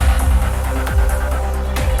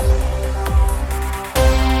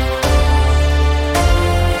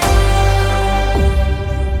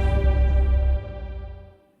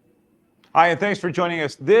Hi, and thanks for joining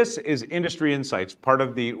us. This is Industry Insights, part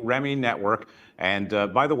of the REMI network. And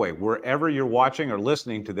by the way, wherever you're watching or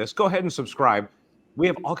listening to this, go ahead and subscribe. We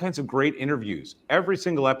have all kinds of great interviews. Every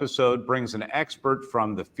single episode brings an expert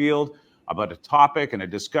from the field about a topic and a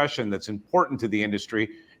discussion that's important to the industry.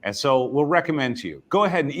 And so we'll recommend to you. Go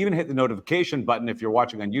ahead and even hit the notification button if you're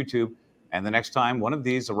watching on YouTube. And the next time one of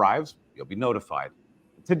these arrives, you'll be notified.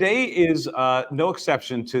 Today is no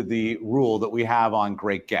exception to the rule that we have on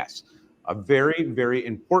great guests. A very, very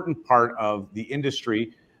important part of the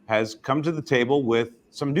industry has come to the table with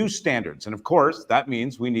some new standards. And of course, that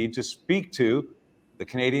means we need to speak to the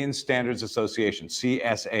Canadian Standards Association,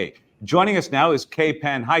 CSA. Joining us now is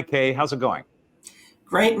Penn. Hi, Kay. How's it going?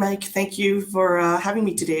 Great, Mike. Thank you for having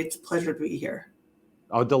me today. It's a pleasure to be here.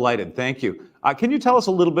 Oh, delighted. Thank you. Can you tell us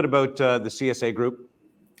a little bit about the CSA Group?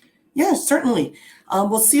 Yes, certainly.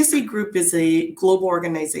 Well, CSA Group is a global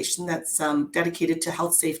organization that's dedicated to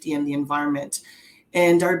health, safety, and the environment.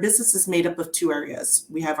 And our business is made up of two areas.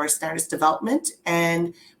 We have our standards development,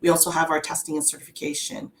 and we also have our testing and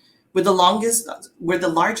certification. We're the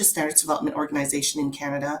largest standards development organization in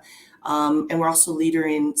Canada, and we're also a leader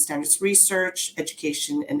in standards research,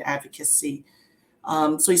 education, and advocacy.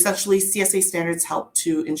 So essentially, CSA standards help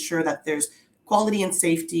to ensure that there's quality and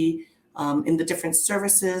safety in the different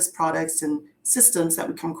services, products, and systems that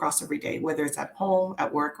we come across every day, whether it's at home,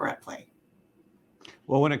 at work, or at play.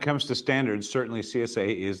 Well, when it comes to standards, certainly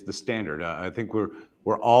CSA is the standard. I think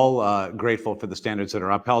we're all grateful for the standards that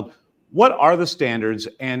are upheld. What are the standards,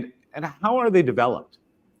 and how are they developed?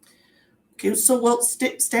 Okay, so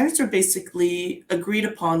standards are basically agreed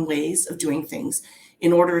upon ways of doing things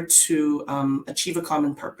in order to achieve a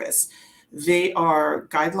common purpose. They are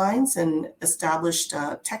guidelines and established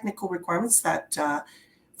technical requirements that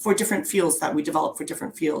for different fields that we develop for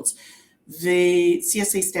different fields. The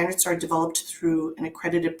CSA standards are developed through an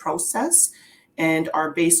accredited process and are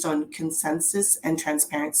based on consensus and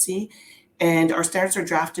transparency. And our standards are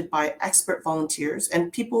drafted by expert volunteers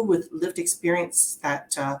and people with lived experience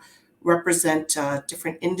that represent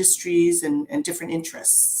different industries and different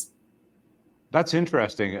interests. That's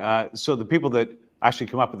interesting. So the people that actually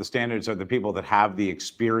come up with the standards are the people that have the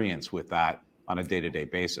experience with that on a day-to-day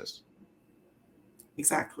basis.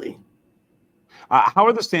 Exactly. How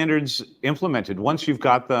are the standards implemented? Once you've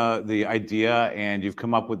got the idea and you've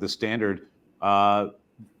come up with the standard, how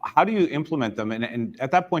do you implement them? And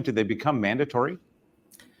at that point, do they become mandatory?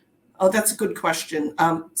 Oh, that's a good question.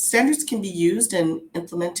 Standards can be used and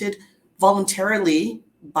implemented voluntarily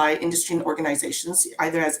by industry and organizations,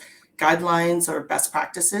 either as guidelines or best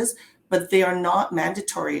practices, but they are not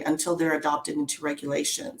mandatory until they're adopted into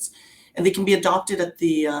regulations. And they can be adopted at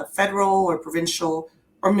the federal or provincial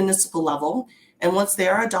or municipal level. And once they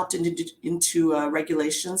are adopted into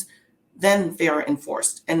regulations, then they are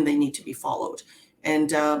enforced and they need to be followed.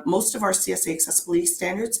 And most of our CSA accessibility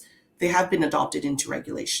standards, they have been adopted into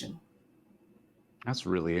regulation. That's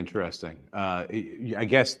really interesting. I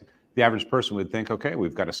guess the average person would think, okay,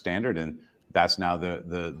 we've got a standard and that's now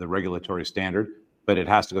the regulatory standard, but it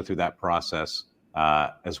has to go through that process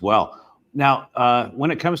as well. Now, when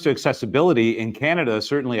it comes to accessibility in Canada,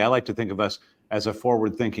 certainly I like to think of us as a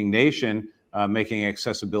forward-thinking nation, making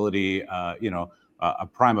accessibility, a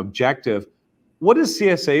prime objective. What is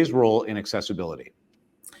CSA's role in accessibility?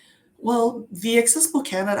 Well, the Accessible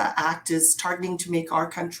Canada Act is targeting to make our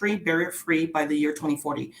country barrier-free by the year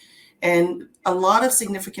 2040. And a lot of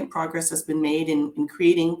significant progress has been made in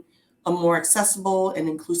creating a more accessible and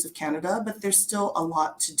inclusive Canada, but there's still a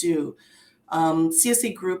lot to do.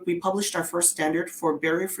 CSA Group, we published our first standard for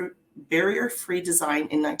barrier-free design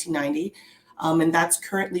in 1990, and that's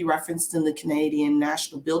currently referenced in the Canadian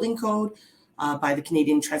National Building Code by the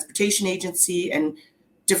Canadian Transportation Agency and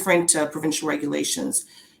different provincial regulations.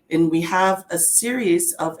 And we have a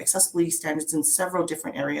series of accessibility standards in several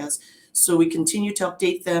different areas. So we continue to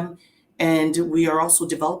update them, and we are also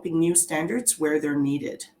developing new standards where they're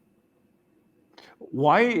needed.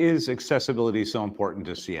 Why is accessibility so important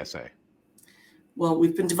to CSA? Well,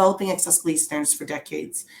 we've been developing accessibility standards for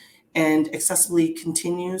decades, and accessibility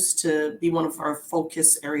continues to be one of our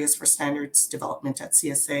focus areas for standards development at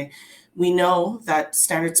CSA. We know that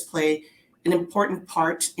standards play an important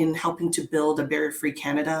part in helping to build a barrier-free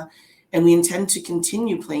Canada, and we intend to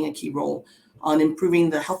continue playing a key role on improving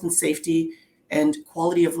the health and safety and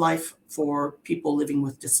quality of life for people living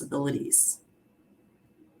with disabilities.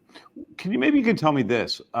 Can you tell me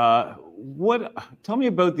this? Tell me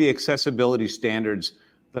about the accessibility standards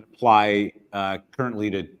that apply currently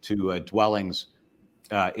to dwellings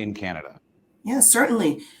in Canada? Yeah,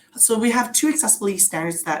 certainly. So we have two accessibility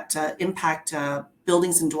standards that impact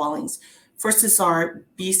buildings and dwellings. First is our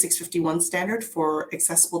B651 standard for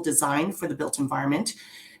accessible design for the built environment.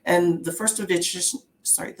 And the first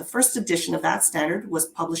edition of that standard was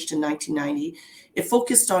published in 1990. It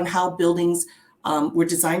focused on how buildings were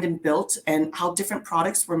designed and built and how different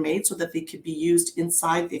products were made so that they could be used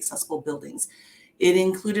inside the accessible buildings. It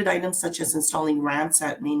included items such as installing ramps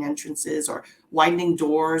at main entrances or widening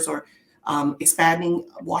doors or expanding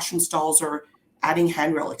washroom stalls or adding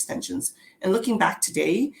handrail extensions. And looking back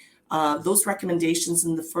today, those recommendations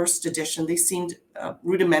in the first edition, they seemed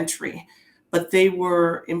rudimentary, but they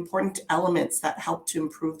were important elements that helped to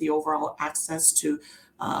improve the overall access to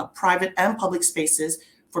private and public spaces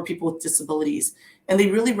for people with disabilities. And they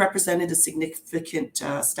really represented a significant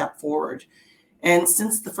step forward. And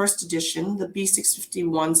since the first edition, the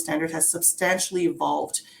B651 standard has substantially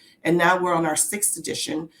evolved. And now we're on our sixth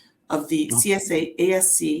edition of the CSA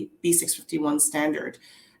ASC B651 standard.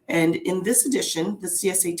 And in this edition, the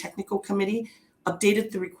CSA Technical Committee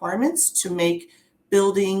updated the requirements to make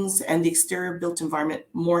buildings and the exterior built environment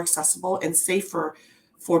more accessible and safer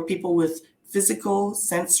for people with physical,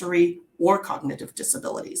 sensory, or cognitive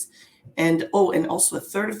disabilities. And also a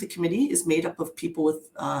third of the committee is made up of people with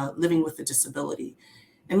living with a disability.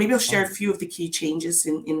 And maybe I'll share a few of the key changes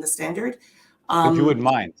in the standard. If you wouldn't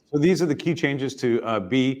mind. So these are the key changes to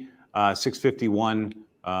B651,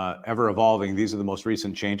 ever evolving. These are the most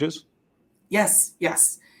recent changes? Yes.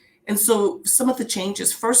 And so some of the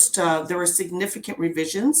changes, first, there were significant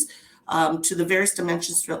revisions to the various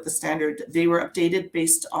dimensions throughout the standard. They were updated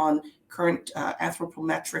based on current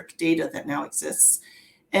anthropometric data that now exists.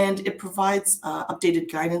 And it provides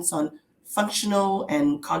updated guidance on functional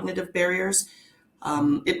and cognitive barriers.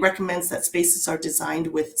 It recommends that spaces are designed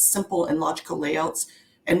with simple and logical layouts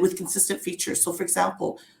and with consistent features. So for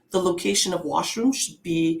example, the location of washrooms should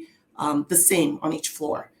be the same on each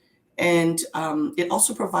floor. And it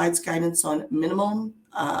also provides guidance on minimum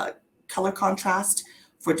color contrast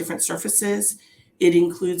for different surfaces. It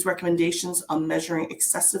includes recommendations on measuring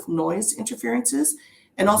excessive noise interferences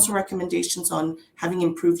and also recommendations on having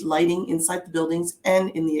improved lighting inside the buildings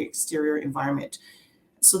and in the exterior environment.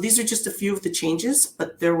 So these are just a few of the changes,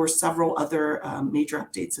 but there were several other major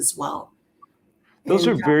updates as well. Those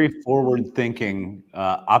are very forward-thinking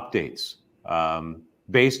updates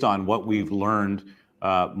based on what we've learned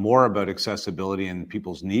more about accessibility and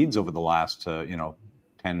people's needs over the last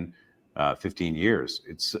 10, 15 years.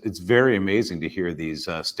 It's very amazing to hear these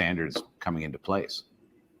standards coming into place.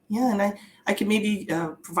 Yeah, and I could maybe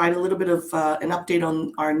provide a little bit of an update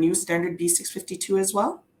on our new standard B652 as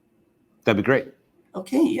well. That'd be great.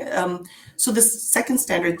 Okay, so the second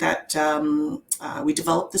standard that we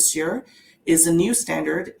developed this year is a new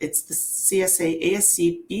standard. It's the CSA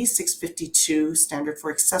ASC B652 standard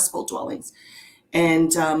for accessible dwellings.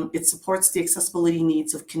 And it supports the accessibility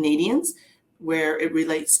needs of Canadians, where it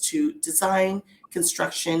relates to design,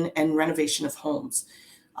 construction, and renovation of homes.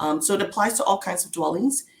 So it applies to all kinds of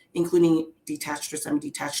dwellings, including detached or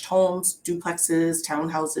semi-detached homes, duplexes,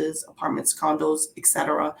 townhouses, apartments, condos,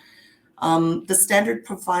 etc. The standard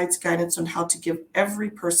provides guidance on how to give every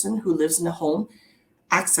person who lives in a home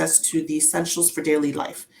access to the essentials for daily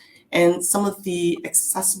life. And some of the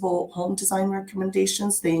accessible home design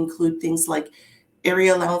recommendations, they include things like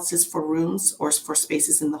area allowances for rooms or for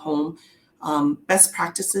spaces in the home, best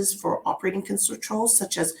practices for operating controls,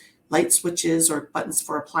 such as light switches or buttons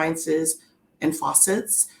for appliances and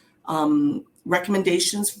faucets,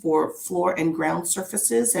 recommendations for floor and ground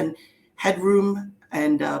surfaces and headroom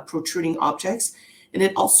and protruding objects. And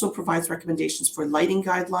it also provides recommendations for lighting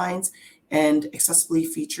guidelines and accessibility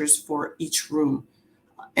features for each room.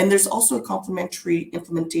 And there's also a complementary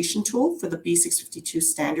implementation tool for the B652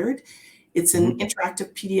 standard. It's an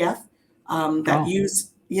interactive PDF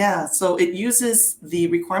so it uses the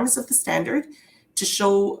requirements of the standard to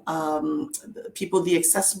show people the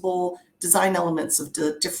accessible design elements of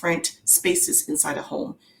the different spaces inside a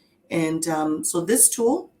home. And so this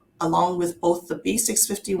tool, along with both the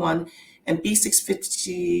B651 and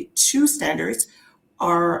B652 standards,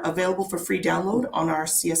 are available for free download on our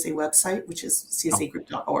CSA website, which is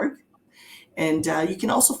csagroup.org. And you can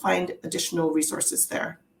also find additional resources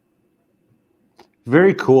there.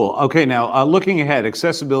 Very cool. Okay, now looking ahead,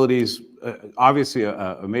 accessibility is obviously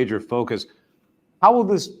a major focus. How will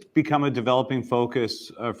this become a developing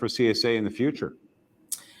focus for CSA in the future?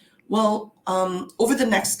 Well, over the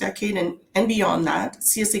next decade and beyond that,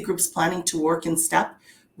 CSA Group's planning to work in step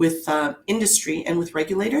with industry and with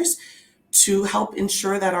regulators to help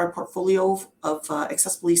ensure that our portfolio of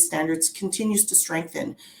accessibility standards continues to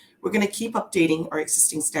strengthen. We're going to keep updating our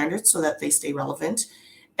existing standards so that they stay relevant,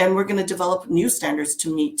 and we're going to develop new standards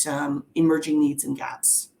to meet emerging needs and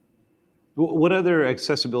gaps. What other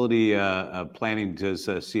accessibility planning does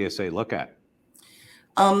CSA look at?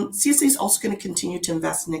 CSA is also going to continue to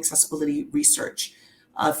invest in accessibility research.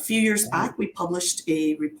 A few years back, we published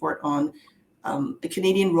a report on a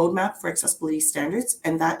Canadian roadmap for accessibility standards,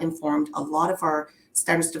 and that informed a lot of our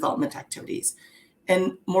standards development activities.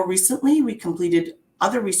 And more recently, we completed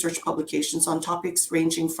other research publications on topics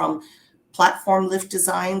ranging from platform lift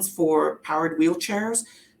designs for powered wheelchairs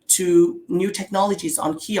to new technologies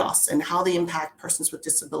on kiosks and how they impact persons with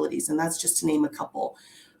disabilities. And that's just to name a couple.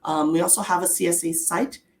 We also have a CSA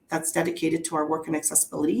site that's dedicated to our work in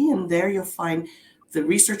accessibility, and there you'll find the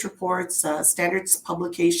research reports, standards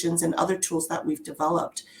publications, and other tools that we've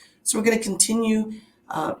developed. So we're going to continue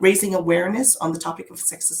raising awareness on the topic of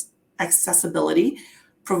accessibility.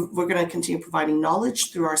 We're going to continue providing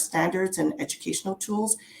knowledge through our standards and educational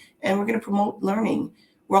tools, and we're going to promote learning.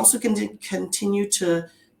 We're also going to continue to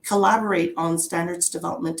collaborate on standards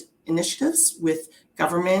development initiatives with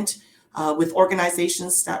government, with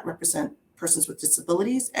organizations that represent persons with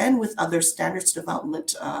disabilities, and with other standards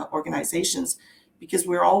development organizations, because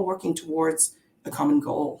we're all working towards a common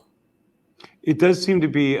goal. It does seem to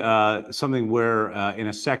be something where in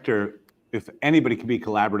a sector, if anybody can be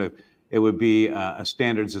collaborative, it would be a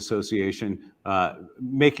standards association,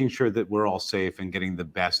 making sure that we're all safe and getting the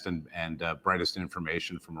best and brightest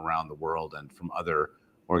information from around the world and from other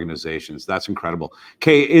organizations. That's incredible.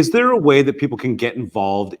 Kay, is there a way that people can get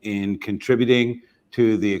involved in contributing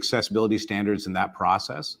to the accessibility standards in that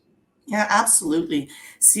process? Yeah, absolutely.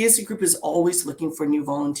 CSA Group is always looking for new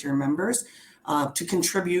volunteer members to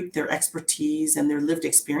contribute their expertise and their lived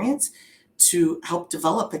experience to help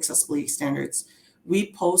develop accessibility standards.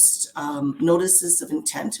 We post notices of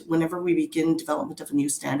intent whenever we begin development of a new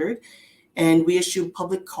standard, and we issue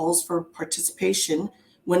public calls for participation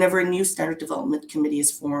whenever a new standard development committee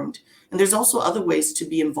is formed. And there's also other ways to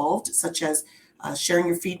be involved, such as sharing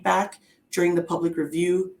your feedback during the public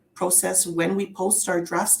review process when we post our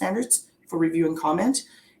draft standards for review and comment.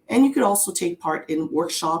 And you could also take part in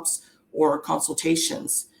workshops or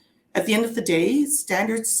consultations. At the end of the day,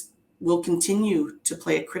 standards will continue to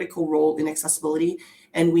play a critical role in accessibility,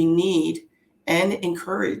 and we need and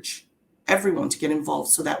encourage everyone to get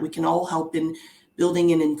involved so that we can all help in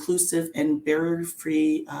building an inclusive and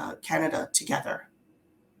barrier-free Canada together.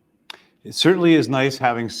 It certainly is nice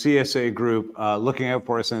having CSA Group looking out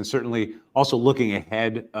for us, and certainly also looking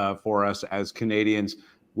ahead for us as Canadians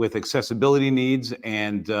with accessibility needs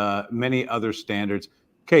and many other standards.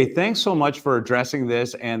 Kay, thanks so much for addressing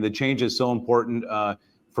this, and the change is so important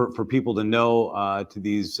for people to know to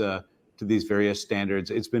these various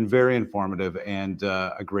standards. It's been very informative, and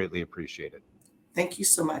I greatly appreciate it. Thank you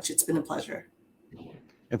so much. It's been a pleasure.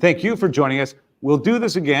 And thank you for joining us. We'll do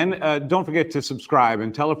this again. Don't forget to subscribe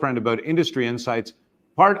and tell a friend about Industry Insights,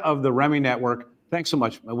 part of the REMI Network. Thanks so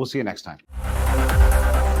much. We'll see you next time.